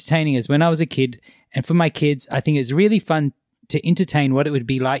just as entertaining as when I was a kid, and for my kids, I think it's really fun to entertain what it would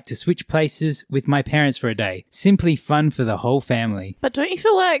be like to switch places with my parents for a day. Simply fun for the whole family. But don't you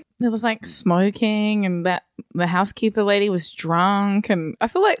feel like there was like smoking and that the housekeeper lady was drunk? And I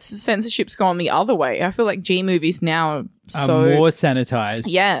feel like censorship's gone the other way. I feel like G movies now are so more sanitized.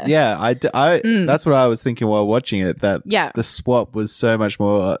 Yeah. Yeah, that's what I was thinking while watching it, that the swap was so much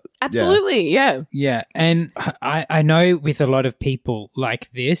more... Absolutely, yeah. Yeah, and I know with a lot of people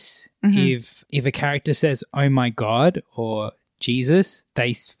like this, if a character says, oh my God, or Jesus,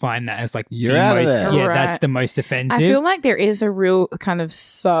 they find that as like You're out of there. Yeah, Right. that's the most offensive. I feel like there is a real kind of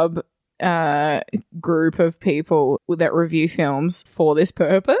sub group of people that review films for this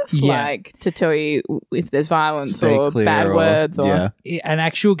purpose, Yeah. like to tell you if there's violence Stay or clear bad or- words or An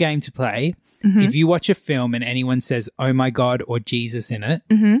actual game to play. If you watch a film and anyone says, oh my God, or Jesus in it,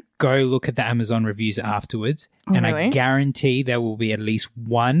 go look at the Amazon reviews afterwards. Oh, and really? I guarantee there will be at least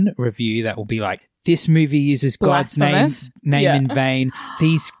one review that will be like, this movie uses God's name Blasphemous? Yeah. in vain.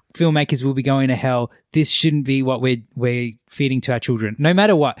 These filmmakers will be going to hell. This shouldn't be what we're feeding to our children. No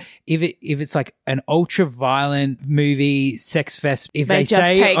matter what, if it's like an ultra violent movie, sex fest, if They they just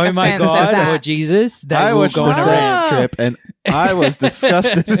say, take "Oh my offense at God" that. or Jesus, they I will watched go the on a sex rant. strip and I was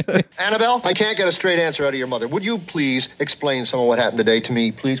disgusted. Annabelle, I can't get a straight answer out of your mother. Would you please explain some of what happened today to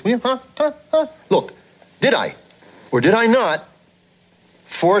me, please? Will you? Huh? Look, did I, or did I not,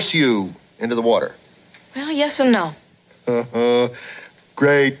 force you into the water? Well, yes and no.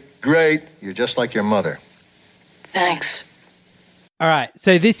 Great. You're just like your mother. Thanks. All right.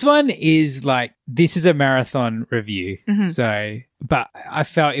 So this one is like, this is a marathon review. So, but I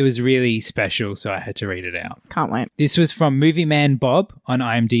felt it was really special, so I had to read it out. can't wait. This was from Movie Man Bob on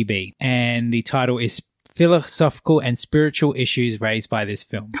IMDb, and the title is Philosophical and Spiritual Issues Raised by This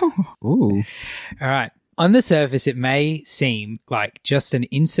Film. Ooh. All right. On the surface, it may seem like just an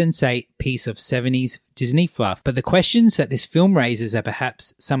insensate piece of 70s Disney fluff, but the questions that this film raises are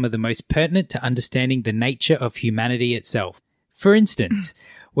perhaps some of the most pertinent to understanding the nature of humanity itself. For instance,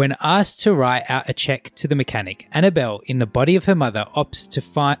 when asked to write out a check to the mechanic, Annabelle, in the body of her mother, opts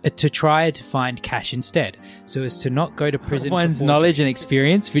to try to find cash instead, so as to not go to prison. One's knowledge and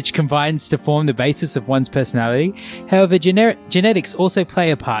experience, which combines to form the basis of one's personality. However, genetics also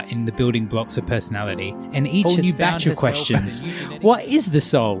play a part in the building blocks of personality, and each has batch of questions. What is the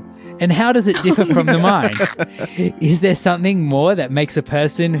soul? And how does it differ from the mind? Is there something more that makes a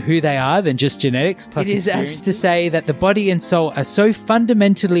person who they are than just genetics plus experience? It is as to say that the body and soul are so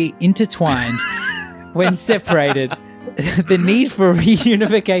fundamentally intertwined when separated. The need for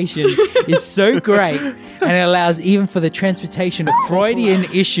reunification is so great, and it allows even for the transportation of Freudian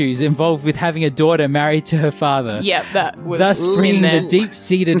issues involved with having a daughter married to her father. Yep, that was thus bringing the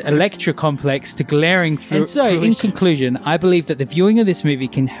deep-seated Electra complex to glaring fruition. And so, in conclusion, I believe that the viewing of this movie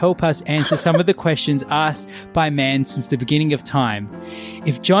can help us answer some of the questions asked by man since the beginning of time.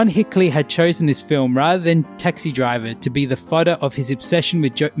 If John Hickley had chosen this film rather than Taxi Driver to be the fodder of his obsession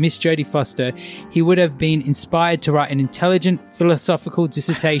with Miss Jodie Foster, he would have been inspired to write an intelligent philosophical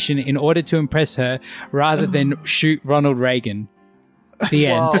dissertation in order to impress her rather than shoot Ronald Reagan. The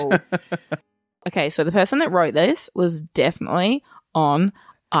end. Okay, so the person that wrote this was definitely on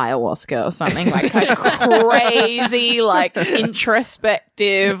ayahuasca or something, like a crazy, like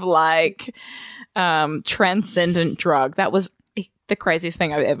introspective, like transcendent drug. That was the craziest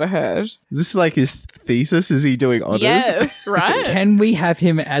thing I've ever heard. Is this like his thesis? Is he doing honors? Yes, right. Can we have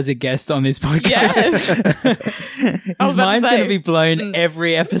him as a guest on this podcast? Yes. His mind's going to be blown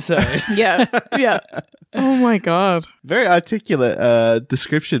every episode. Yeah. Oh my God. Very articulate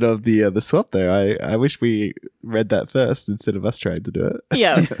description of the swap there. I wish we read that first instead of us trying to do it.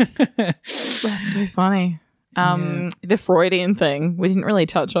 Yeah. That's so funny. The Freudian thing, we didn't really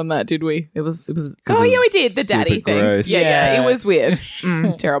touch on that, did we? It was oh yeah, we did, the daddy thing. Gross. Yeah, it was weird.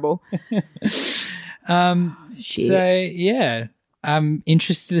 Terrible. So yeah, I'm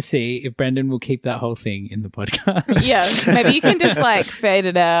interested to see if Brendan will keep that whole thing in the podcast. Yeah, maybe you can just like fade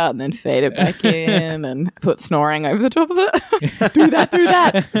it out and then fade it back in and put snoring over the top of it. Do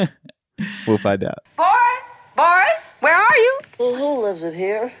that. We'll find out. Boris, where are you? Well, who lives it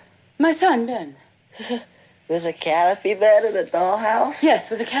here? My son, Ben. With a canopy bed and a dollhouse?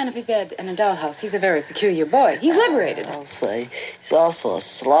 Yes, with a canopy bed and a dollhouse. He's a very peculiar boy. He's liberated. I'll say. He's also a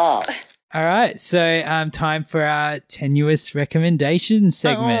slob. All right, so time for our tenuous recommendation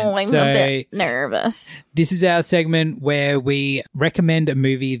segment. Oh, I'm a bit nervous. This is our segment where we recommend a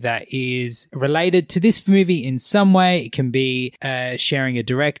movie that is related to this movie in some way. It can be sharing a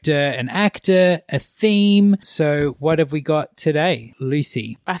director, an actor, a theme. So what have we got today,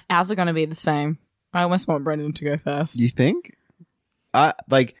 Lucy? Ours are going to be the same. I almost want Brendan to go first. You think?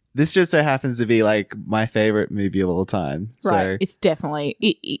 This just so happens to be like my favorite movie of all time. So Right, it's definitely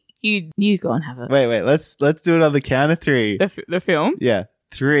you go and have it. wait. Let's do it on the count of three. The film. Yeah,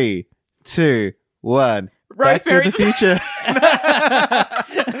 3, 2, 1. Back to the Rosemary's Future.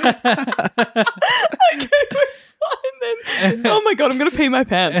 Okay, we're fine then. Oh my God, I'm going to pee my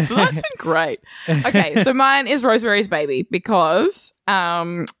pants. So that's been great. Okay, so mine is Rosemary's Baby because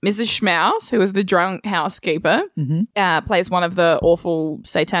Mrs. Schmaus, who is the drunk housekeeper, plays one of the awful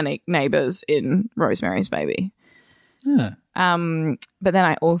satanic neighbors in Rosemary's Baby. Huh. But then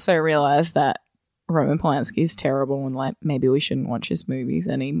I also realized that Roman Polanski is terrible and like maybe we shouldn't watch his movies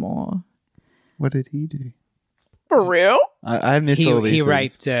anymore. What did he do? For real? I miss all these He things.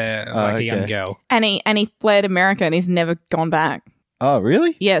 raped a young girl. And he fled America and he's never gone back. Oh,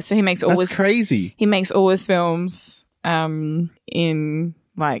 really? Yeah, so he makes all That's crazy. He makes all his films in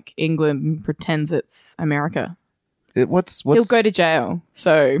like England and pretends it's America. What's He'll go to jail.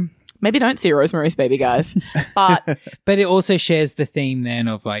 So maybe don't see Rosemary's Baby, guys. But it also shares the theme then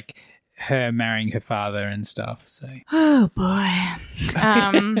of like her marrying her father and stuff. So oh boy.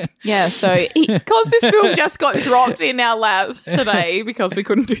 Yeah, so because this film just got dropped in our laps today because we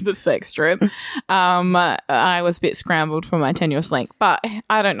couldn't do the sex strip, I was a bit scrambled for my tenuous link. But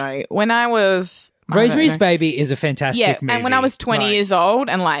I don't know. When I was Rosemary's Baby is a fantastic movie. And when I was 20 years old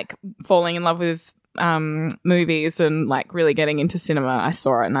and like falling in love with movies and like really getting into cinema, I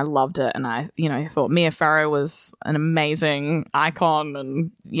saw it and I loved it, and I thought Mia Farrow was an amazing icon,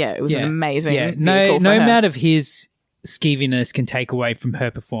 and it was an amazing no her. amount of his skeeviness can take away from her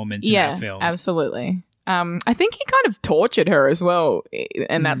performance in that film. Absolutely. I think he kind of tortured her as well,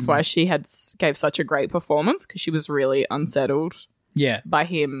 and that's why she gave such a great performance, because she was really unsettled by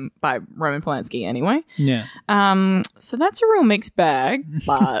Roman Polanski anyway. Yeah. So that's a real mixed bag,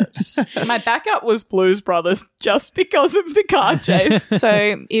 but my backup was Blues Brothers just because of the car chase.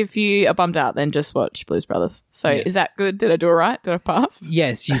 So if you are bummed out, then just watch Blues Brothers. So is that good? Did I do it right? Did I pass?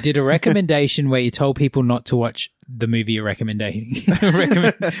 Yes, you did a recommendation where you told people not to watch the movie you're recommending.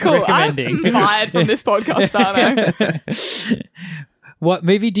 Cool. Recommending. I'm fired from this podcast, aren't I? What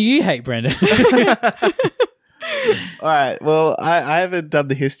movie do you hate, Brendan? All right. Well, I haven't done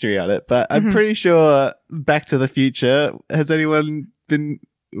the history on it, but I'm pretty sure Back to the Future. Has anyone been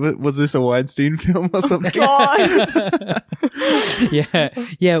Was this a Weinstein film or something? God.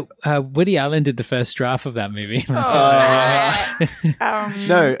 Yeah. Woody Allen did the first draft of that movie.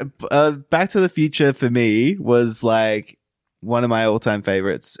 No, Back to the Future for me was like one of my all-time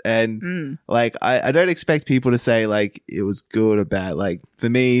favorites. And like, I don't expect people to say like it was good or bad. Like for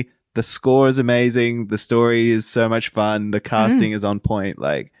me, the score is amazing. The story is so much fun. The casting is on point.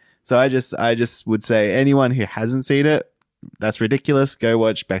 Like, so I just would say anyone who hasn't seen it, that's ridiculous. Go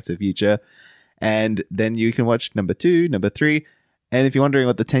watch Back to the Future. And then you can watch number 2, number 3. And if you're wondering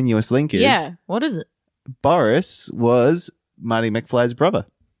what the tenuous link is. Yeah. What is it? Boris was Marty McFly's brother.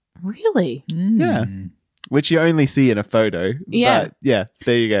 Really? Yeah. Which you only see in a photo. Yeah. But yeah,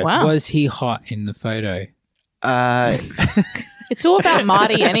 there you go. Wow. Was he hot in the photo? It's all about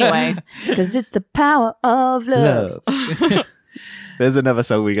Marty anyway. Because it's the power of love. There's another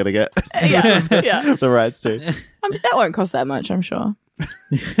song we got to get. Yeah. The rights to. I mean, that won't cost that much, I'm sure.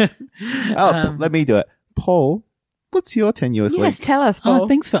 Let me do it. Paul, what's your tenuous link? Yes, tell us, Paul. Oh,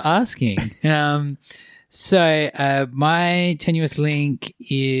 thanks for asking. So my tenuous link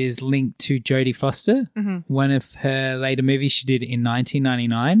is linked to Jodie Foster, one of her later movies she did in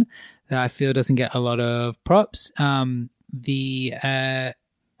 1999 that I feel doesn't get a lot of props. The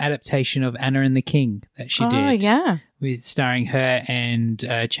adaptation of Anna and the King that she did. Oh, yeah. With starring her and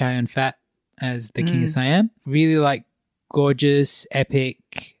Chow Yun-fat as the King of Siam. Really like gorgeous,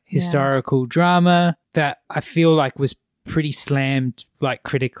 epic, historical drama that I feel like was pretty slammed like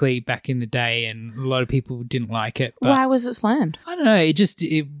critically back in the day, and a lot of people didn't like it. But Why was it slammed? I don't know. It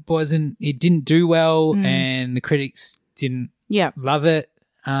didn't do well, and the critics didn't love it.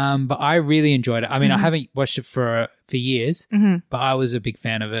 But I really enjoyed it. I mean, I haven't watched it for years, but I was a big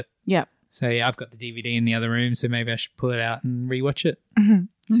fan of it. Yeah. So yeah, I've got the DVD in the other room, so maybe I should pull it out and rewatch it.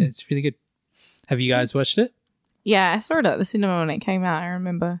 It's really good. Have you guys watched it? Yeah, I saw it at the cinema when it came out, I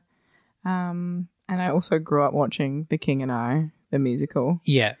remember. And I also grew up watching The King and I, the musical.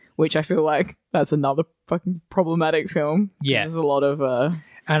 Yeah. Which I feel like that's another fucking problematic film. Yeah. There's a lot of...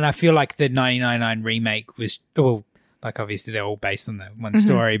 And I feel like the 1999 remake was... Well, like obviously they're all based on the one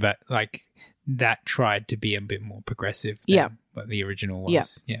story, but like that tried to be a bit more progressive than what the original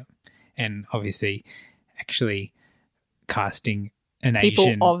was. Yeah. And obviously actually casting an people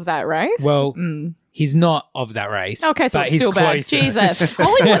Asian... of that race? Well, he's not of that race. Okay, so but it's he's still bad. closer. Jesus.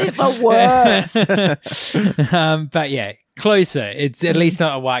 Hollywood is the worst. But yeah, closer. It's at least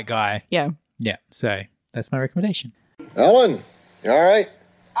not a white guy. Yeah. Yeah, so that's my recommendation. Ellen, you all right?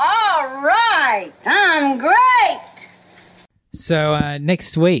 All right. I'm great. So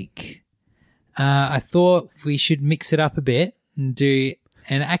next week, I thought we should mix it up a bit and do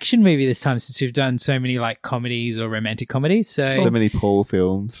an action movie this time, since we've done so many like comedies or romantic comedies. So many Paul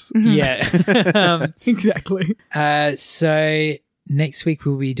films. Yeah. Exactly. So next week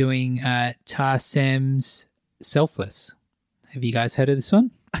we'll be doing Tarsem's Selfless. Have you guys heard of this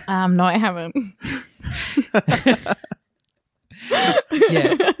one? No, I haven't.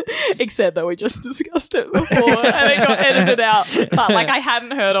 Yeah. Except that we just discussed it before and it got edited out. But like I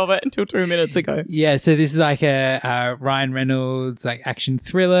hadn't heard of it until 2 minutes ago. Yeah, so this is like a Ryan Reynolds like action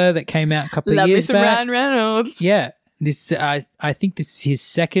thriller that came out a couple Love of me years some back. Ryan Reynolds. Yeah. This I think this is his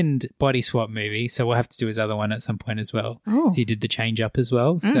second body swap movie, so we'll have to do his other one at some point as well. Oh. So he did the change up as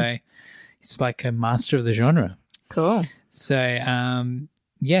well. So he's like a master of the genre. Cool. So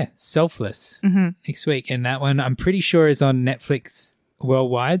yeah, Selfless next week. And that one I'm pretty sure is on Netflix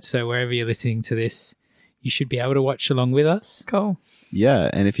worldwide. So wherever you're listening to this, you should be able to watch along with us. Cool.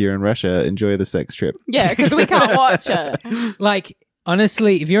 Yeah, and if you're in Russia, enjoy the sex trip. Yeah, because we can't watch it. Like,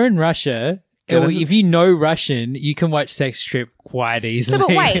 honestly, if you're in Russia, or if you know Russian, you can watch Sex Trip quite easily. So,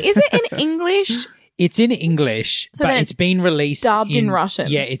 but wait, is it in English? It's in English, So but then it's been released dubbed in Russian.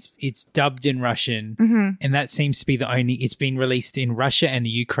 Yeah, it's dubbed in Russian, and that seems to be the only. It's been released in Russia and the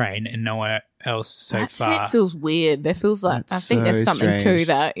Ukraine, and nowhere else so That far. set feels weird. There feels like That's I think there's so something to strange.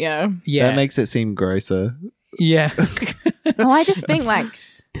 that. Yeah. Yeah, That makes it seem grosser. yeah. Oh, I just think like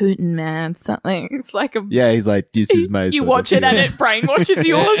it's Putin, man. Something. It's like a Yeah, he's like, this is my you sort watch of it and feeling. it brainwashes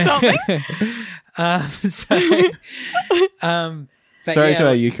you or something. But Sorry yeah, to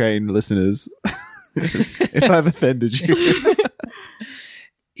our Ukraine listeners if I've offended you.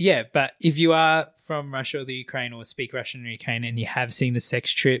 Yeah, but if you are from Russia or the Ukraine or speak Russian or Ukraine and you have seen the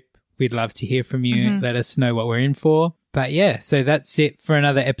Sex Trip, we'd love to hear from you. Let us know what we're in for. But yeah, so that's it for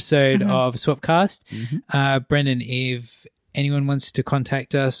another episode of Swapcast. Brendan, if anyone wants to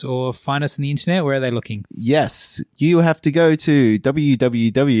contact us or find us on the internet, where are they looking? Yes, you have to go to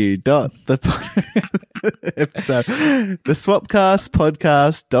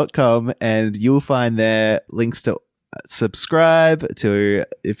theswapcastpodcast.com and you'll find there links to subscribe to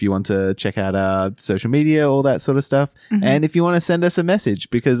if you want to check out our social media, all that sort of stuff. And if you want to send us a message,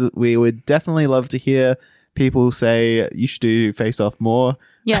 because we would definitely love to hear people say you should do Face Off more.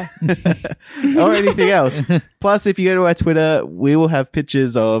 Yeah. Or anything else. Plus, if you go to our Twitter, we will have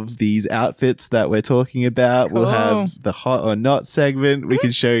pictures of these outfits that we're talking about. Cool. We'll have the hot or not segment. We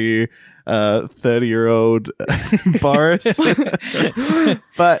can show you 30-year-old Boris.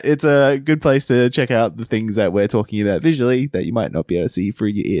 But it's a good place to check out the things that we're talking about visually that you might not be able to see through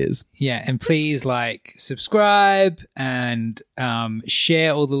your ears. Yeah, and please subscribe and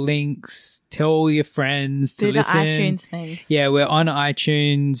share all the links. Tell all your friends to Do the listen. iTunes things. Yeah, we're on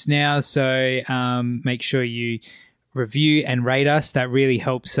iTunes now, so make sure you review and rate us. That really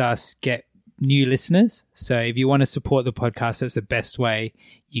helps us get new listeners. So if you want to support the podcast, that's the best way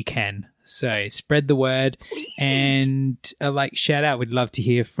you can. So spread the word. Please. And shout out. We'd love to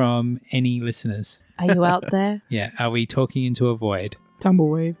hear from any listeners. Are you out there? Yeah. Are we talking into a void?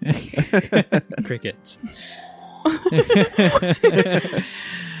 Tumbleweed. Crickets.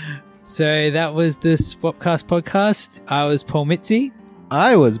 So that was the Swapcast podcast. I was Paul Mitzi.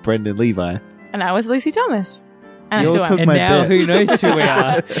 I was Brendan Levi. And I was Lucy Thomas. And You I all still took am. my And now bet. who knows who we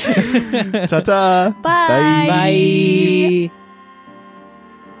are. Ta-ta. Bye. Bye.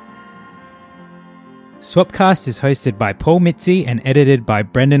 Swapcast is hosted by Paul Mitzi and edited by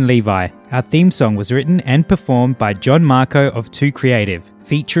Brendan Levi. Our theme song was written and performed by John Marco of 2 Creative,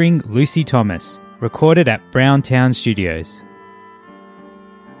 featuring Lucy Thomas. Recorded at Browntown Studios.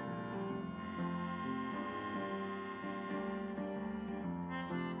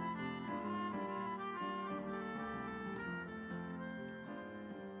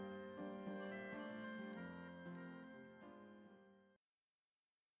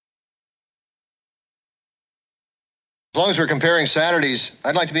 As long as we're comparing Saturdays,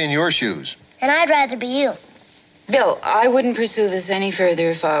 I'd like to be in your shoes. And I'd rather be you. Bill, I wouldn't pursue this any further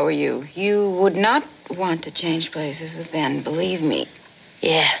if I were you. You would not want to change places with Ben, believe me.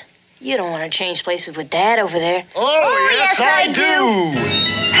 Yeah. You don't want to change places with Dad over there. Oh, yes, I do.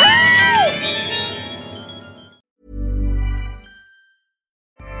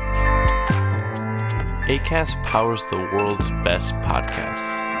 Acast powers the world's best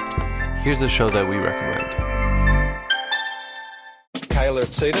podcasts. Here's a show that we recommend. Kayla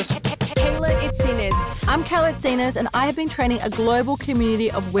Itsinas. Kayla Itsinas. I'm Kayla Itsinas, and I have been training a global community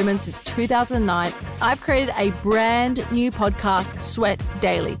of women since 2009. I've created a brand new podcast, Sweat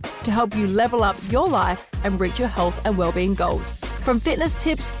Daily, to help you level up your life and reach your health and well-being goals. From fitness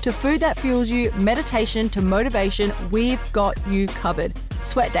tips to food that fuels you, meditation to motivation, we've got you covered.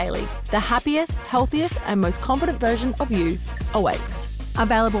 Sweat Daily, the happiest, healthiest, and most confident version of you awaits.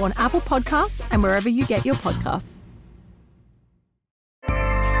 Available on Apple Podcasts and wherever you get your podcasts.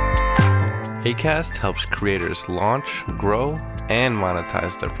 Acast helps creators launch, grow, and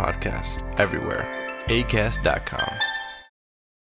monetize their podcasts everywhere. Acast.com.